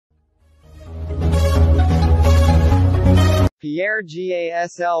Pierre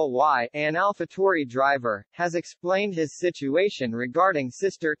Gasly, an AlphaTauri driver, has explained his situation regarding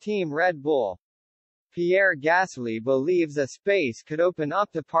sister team Red Bull. Pierre Gasly believes a space could open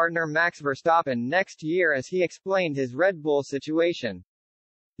up to partner Max Verstappen next year as he explained his Red Bull situation.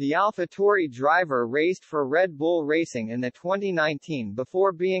 The AlphaTauri driver raced for Red Bull Racing in the 2019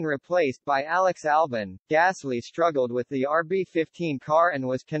 before being replaced by Alex Albon. Gasly struggled with the RB15 car and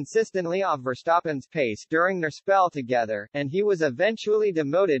was consistently off Verstappen's pace during their spell together, and he was eventually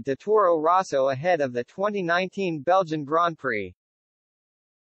demoted to Toro Rosso ahead of the 2019 Belgian Grand Prix.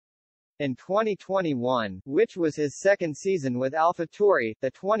 In 2021, which was his second season with AlphaTauri, the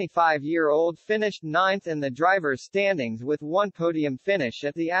 25-year-old finished ninth in the drivers' standings with one podium finish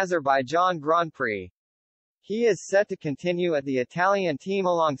at the Azerbaijan Grand Prix. He is set to continue at the Italian team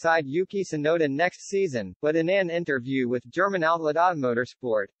alongside Yuki Tsunoda next season, but in an interview with German outlet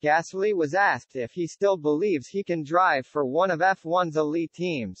Automotorsport, Gasly was asked if he still believes he can drive for one of F1's elite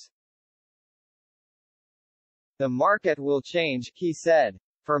teams. "The market will change," he said.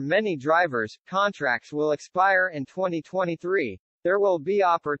 "For many drivers, contracts will expire in 2023. There will be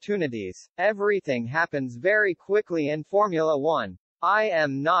opportunities. Everything happens very quickly in Formula One. I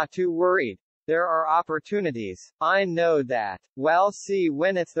am not too worried. There are opportunities. I know that. We'll see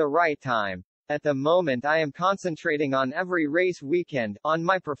when it's the right time. At the moment I am concentrating on every race weekend, on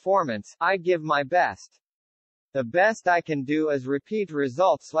my performance. I give my best. The best I can do is repeat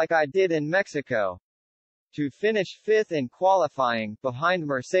results like I did in Mexico. To finish fifth in qualifying, behind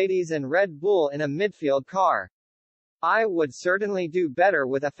Mercedes and Red Bull in a midfield car. I would certainly do better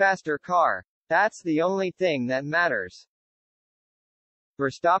with a faster car. That's the only thing that matters."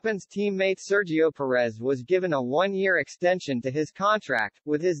 Verstappen's teammate Sergio Perez was given a one-year extension to his contract,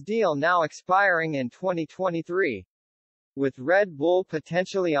 with his deal now expiring in 2023. With Red Bull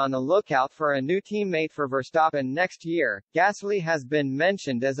potentially on the lookout for a new teammate for Verstappen next year, Gasly has been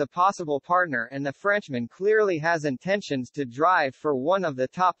mentioned as a possible partner and the Frenchman clearly has intentions to drive for one of the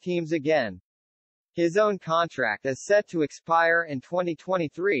top teams again. His own contract is set to expire in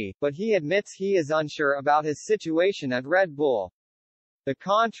 2023, but he admits he is unsure about his situation at Red Bull. The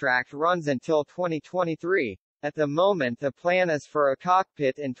contract runs until 2023. At the moment the plan is for a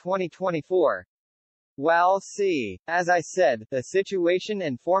cockpit in 2024. "We'll see. As I said, the situation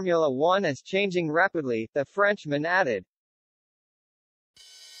in Formula One is changing rapidly," the Frenchman added.